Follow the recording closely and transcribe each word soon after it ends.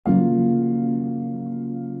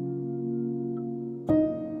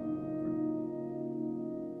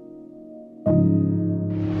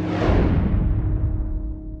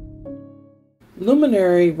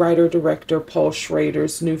Luminary writer-director Paul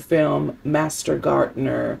Schrader's new film, Master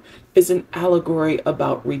Gardener, is an allegory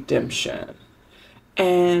about redemption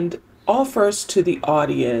and offers to the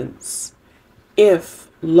audience if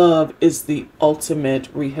love is the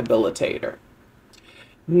ultimate rehabilitator.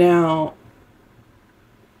 Now,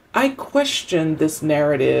 I question this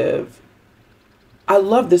narrative. I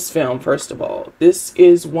love this film, first of all. This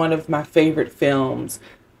is one of my favorite films,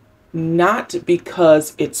 not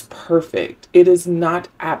because it's perfect. It is not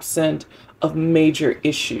absent of major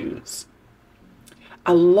issues.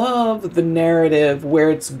 I love the narrative, where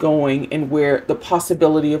it's going and where the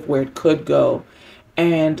possibility of where it could go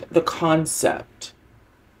and the concept.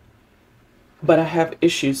 But I have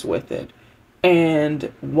issues with it.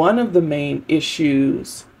 And one of the main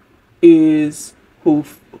issues is who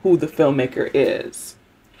the filmmaker is.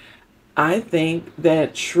 I think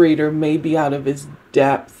that Schrader may be out of his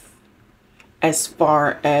depth as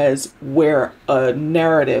far as where a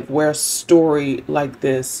narrative, where a story like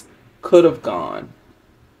this could have gone.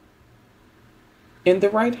 In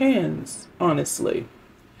the right hands, honestly.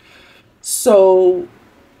 So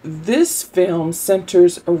this film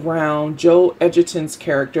centers around Joel Edgerton's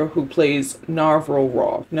character, who plays Narvel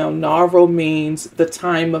Roth. Now, Narvel means the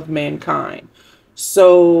time of mankind.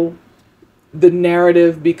 So the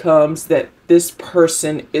narrative becomes that this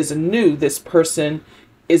person is new, this person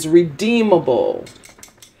is redeemable.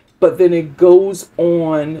 But then it goes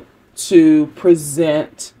on to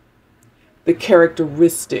present the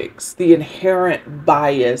characteristics, the inherent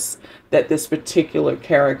bias that this particular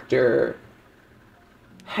character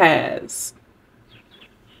has.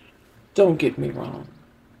 Don't get me wrong.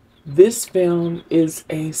 This film is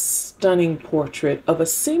a stunning portrait of a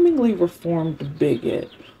seemingly reformed bigot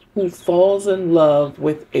who falls in love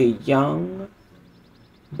with a young,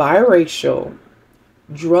 biracial,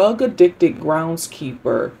 drug-addicted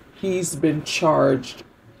groundskeeper he's been charged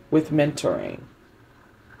with mentoring.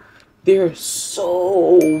 There are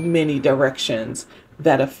so many directions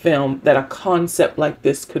that a concept like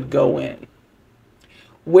this could go in.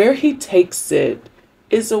 Where he takes it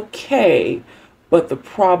is okay, but the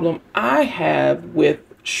problem I have with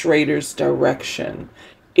Schrader's direction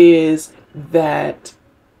is that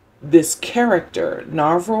this character,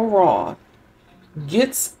 Narvel Roth,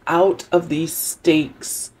 gets out of these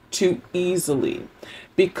stakes too easily.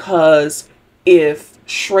 Because if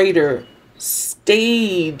Schrader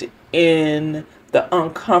stayed in the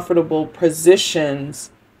uncomfortable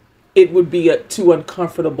positions, it would be too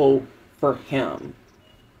uncomfortable for him.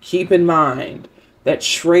 Keep in mind that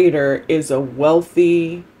Schrader is a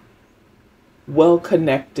wealthy,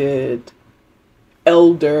 well-connected,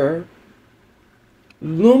 elder,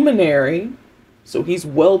 luminary, so he's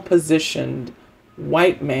well-positioned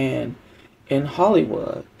white man in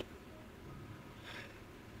Hollywood.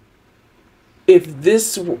 If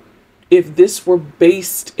this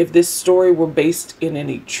story were based in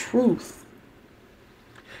any truth,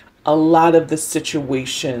 a lot of the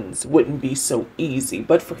situations wouldn't be so easy.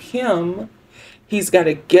 But for him, he's got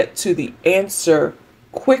to get to the answer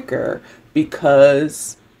quicker,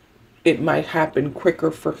 because it might happen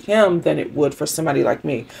quicker for him than it would for somebody like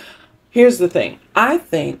me. Here's the thing. I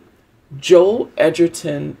think Joel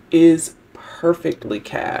Edgerton is perfectly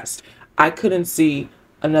cast. I couldn't see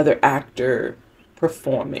another actor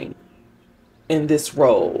performing in this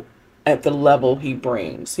role at the level he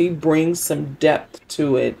brings. He brings some depth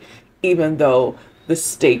to it, even though the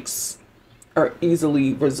stakes are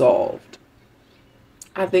easily resolved.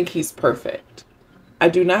 I think he's perfect. I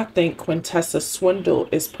do not think Quintessa Swindell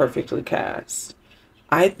is perfectly cast.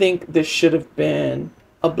 I think this should have been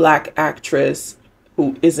a black actress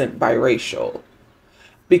who isn't biracial.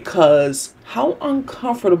 Because how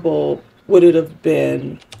uncomfortable would it have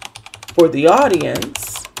been for the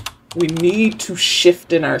audience? We need to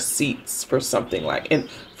shift in our seats for something and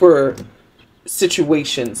for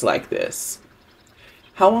situations like this.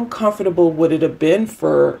 How uncomfortable would it have been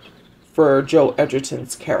for Joel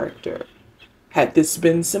Edgerton's character? Had this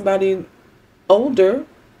been somebody older,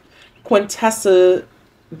 Quintessa,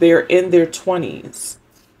 they're in their 20s.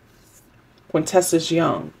 Quintessa's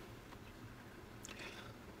young.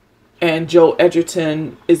 And Joel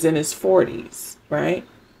Edgerton is in his 40s, right?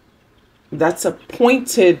 That's a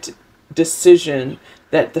pointed decision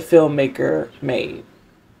that the filmmaker made.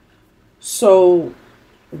 So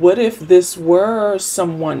what if this were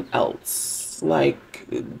someone else, like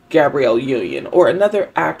Gabrielle Union or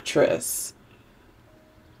another actress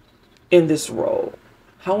in this role?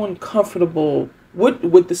 How uncomfortable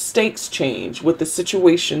would the stakes change? Would the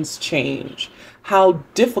situations change? How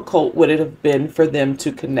difficult would it have been for them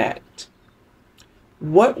to connect?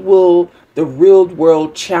 What will the real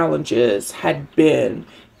world challenges had been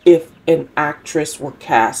if an actress were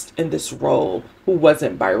cast in this role who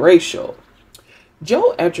wasn't biracial.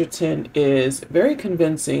 Joel Edgerton is very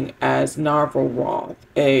convincing as Narvel Roth,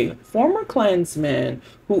 a former Klansman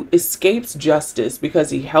who escapes justice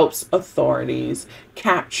because he helps authorities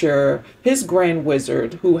capture his Grand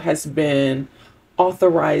Wizard who has been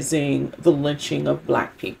authorizing the lynching of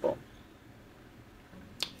Black people.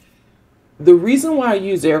 The reason why I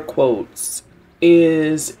use air quotes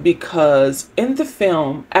is because in the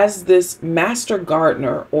film, as this master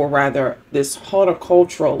gardener, or rather this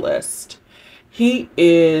horticulturalist, he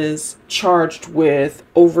is charged with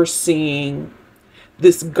overseeing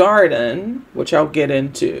this garden, which I'll get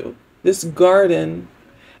into, this garden,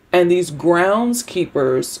 and these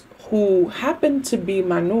groundskeepers who happen to be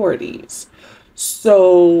minorities.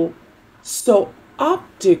 So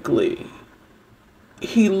optically,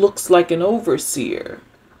 he looks like an overseer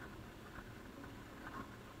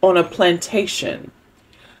on a plantation.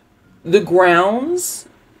 The grounds,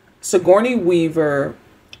 Sigourney Weaver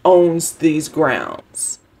owns these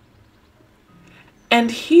grounds. And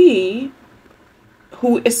he,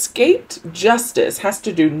 who escaped justice, has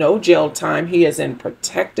to do no jail time. He is in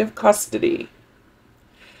protective custody.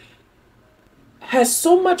 Has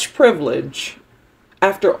so much privilege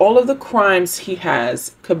after all of the crimes he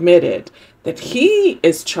has committed that he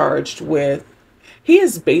is charged with, he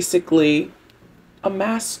is basically a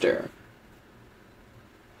master.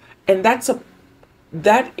 And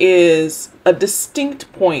that is a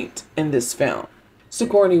distinct point in this film.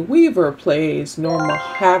 Sigourney Weaver plays Norma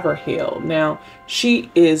Haverhill. Now, she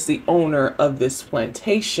is the owner of this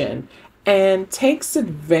plantation and takes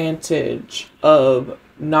advantage of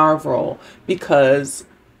Narvel because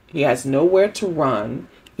he has nowhere to run.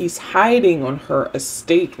 He's hiding on her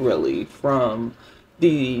estate, really, from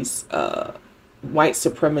these white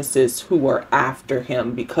supremacists who are after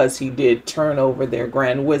him because he did turn over their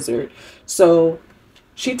Grand Wizard. So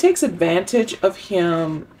she takes advantage of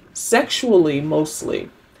him sexually mostly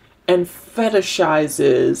and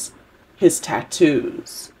fetishizes his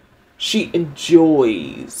tattoos. She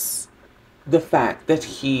enjoys the fact that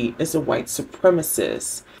he is a white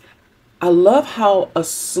supremacist. I love how a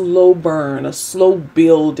slow burn, a slow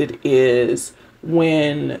build it is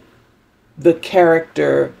when the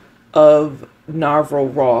character of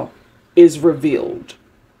Narvel Roth is revealed.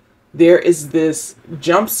 There is this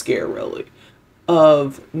jump scare, really,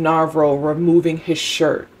 of Narvel removing his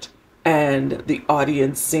shirt and the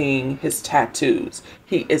audience seeing his tattoos.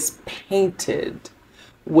 He is painted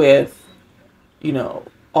with,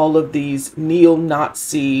 all of these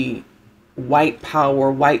neo-Nazi, white power,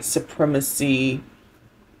 white supremacy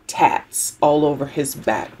tats all over his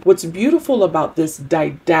back. What's beautiful about this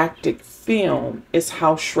didactic film is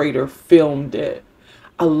how Schrader filmed it.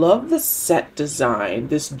 I love the set design,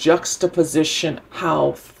 this juxtaposition,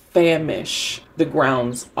 how famish the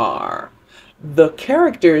grounds are. The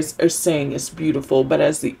characters are saying it's beautiful, but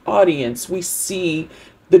as the audience, we see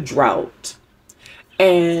the drought.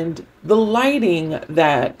 And the lighting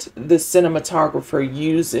that the cinematographer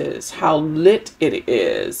uses, how lit it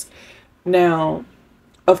is. Now,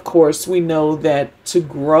 of course, we know that to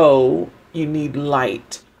grow, you need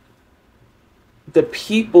light. The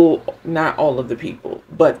people, not all of the people,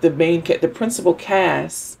 but the principal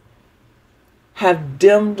cast have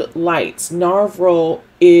dimmed lights. Narvel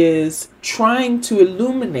is trying to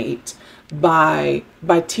illuminate by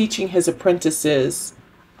teaching his apprentices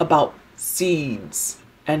about seeds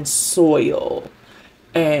and soil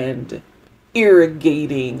and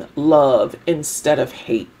irrigating love instead of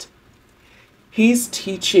hate. He's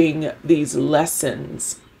teaching these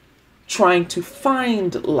lessons, trying to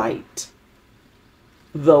find light,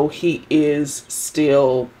 though he is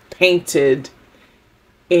still painted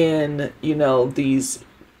in, these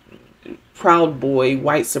Proud Boy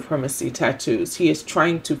white supremacy tattoos. He is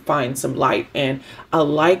trying to find some light, and I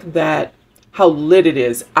like that, how lit it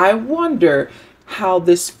is. I wonder how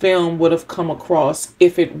this film would have come across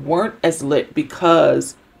if it weren't as lit,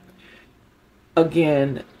 because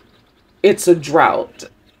again, it's a drought.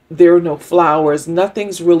 There are no flowers.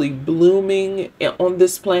 Nothing's really blooming on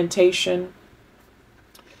this plantation.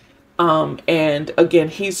 And again,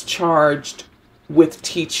 he's charged with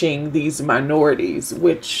teaching these minorities,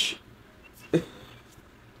 which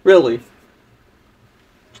really,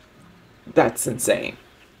 that's insane.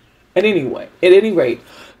 At any rate,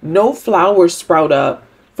 no flowers sprout up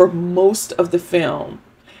for most of the film.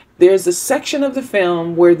 There's a section of the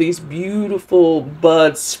film where these beautiful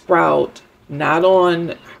buds sprout, not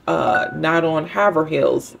on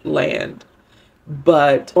Haverhill's land,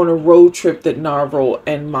 but on a road trip that Narvel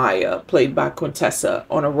and Maya, played by Quintessa,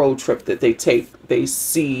 on a road trip that they take, they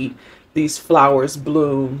see these flowers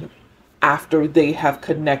bloom after they have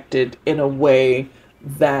connected in a way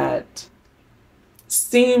that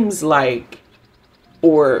seems like,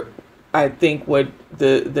 or I think what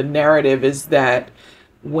the narrative is that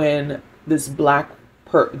when this black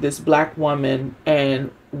woman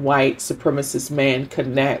and white supremacist man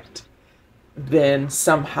connect, then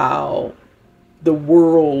somehow the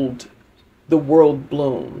world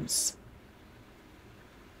blooms.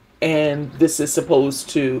 And this is supposed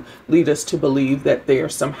to lead us to believe that they are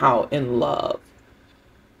somehow in love.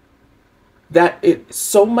 There's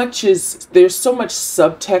so much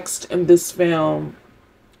subtext in this film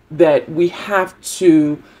that we have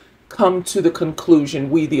to come to the conclusion,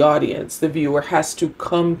 we the audience, the viewer, has to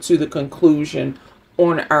come to the conclusion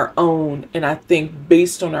on our own. And I think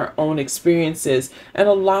based on our own experiences, and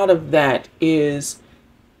a lot of that is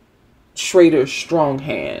Schrader's strong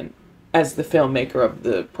hand as the filmmaker of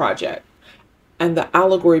the project. And the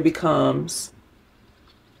allegory becomes,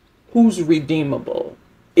 who's redeemable?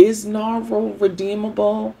 Is Narvel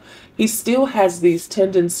redeemable? He still has these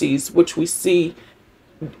tendencies, which we see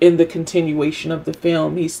in the continuation of the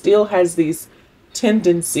film. He still has these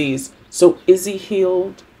tendencies. So is he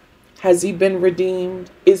healed? Has he been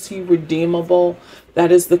redeemed? Is he redeemable?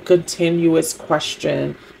 That is the continuous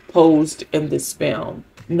question posed in this film.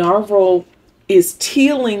 Narvel is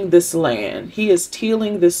tilling this land. He is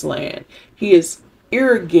tilling this land. He is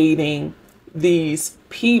irrigating these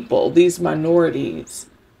people, these minorities.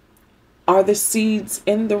 Are the seeds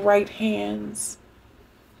in the right hands?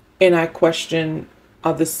 And I question,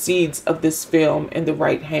 are the seeds of this film in the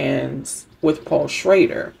right hands with Paul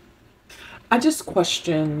Schrader? I just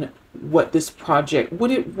question what this project,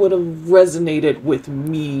 would have resonated with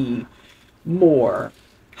me more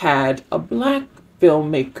had a black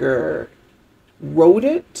filmmaker wrote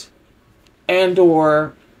it and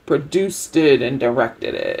or produced it and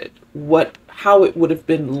directed it. How it would have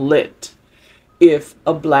been lit if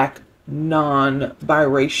a black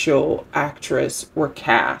non-biracial actress were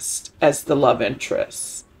cast as the love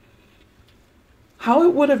interest. How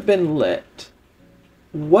it would have been lit.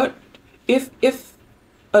 What if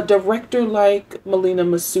a director like Melina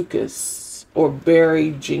Matsoukas or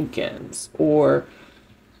Barry Jenkins or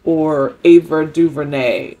Ava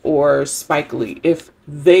DuVernay or Spike Lee, if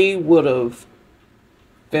they would have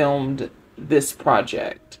filmed this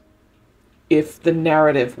project, if the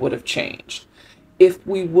narrative would have changed, if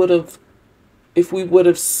we would have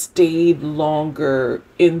stayed longer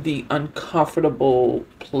in the uncomfortable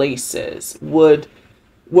places,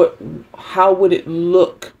 how would it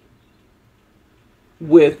look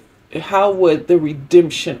how would the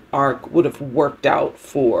redemption arc would have worked out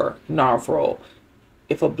for Narvel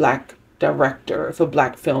if a black director, if a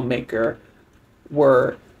black filmmaker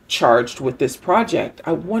were charged with this project?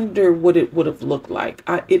 I wonder what it would have looked like.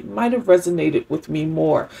 It might have resonated with me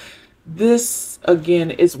more. This, again,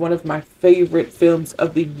 is one of my favorite films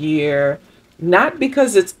of the year, not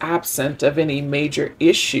because it's absent of any major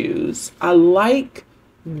issues. I like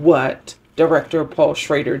what director Paul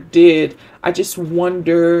Schrader did. I just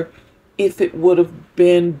wonder if it would have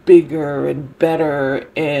been bigger and better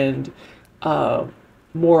and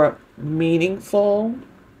more meaningful,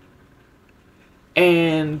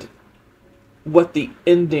 and what the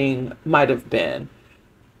ending might have been.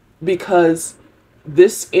 Because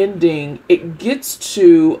this ending, it gets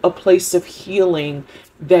to a place of healing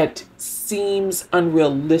that seems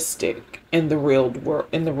unrealistic in the real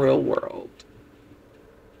world.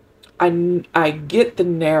 I get the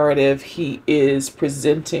narrative he is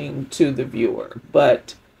presenting to the viewer,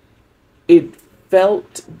 but it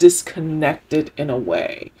felt disconnected in a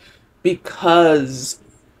way because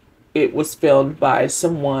it was filmed by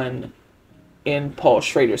someone in Paul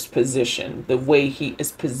Schrader's position, the way he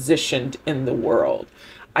is positioned in the world.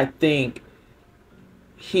 I think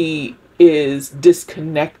he is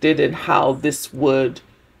disconnected in how this would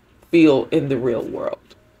feel in the real world,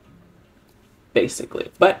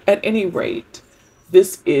 basically. But at any rate,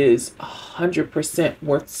 this is 100%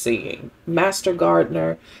 worth seeing. Master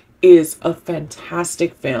Gardener is a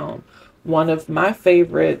fantastic film. One of my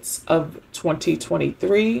favorites of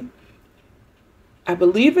 2023. I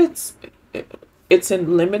believe it's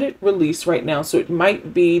in limited release right now, so it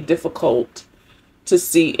might be difficult to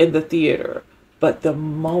see in the theater. But the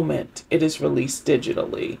moment it is released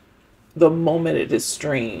digitally, the moment it is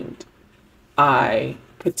streamed, I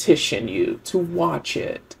petition you to watch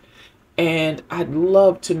it. And I'd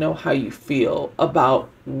love to know how you feel about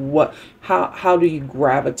how do you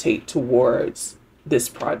gravitate towards this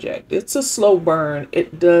project. It's a slow burn.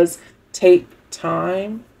 It does take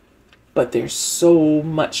time, but there's so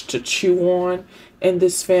much to chew on in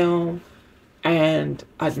this film, and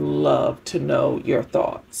I'd love to know your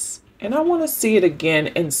thoughts. And I want to see it again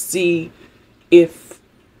and see if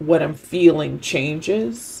what I'm feeling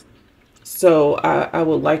changes. So I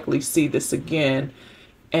will likely see this again,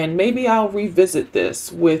 and maybe I'll revisit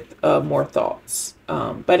this with more thoughts.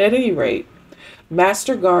 But at any rate,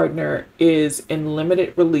 Master Gardener is in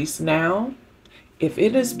limited release now. If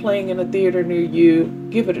it is playing in a theater near you,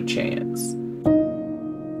 give it a chance.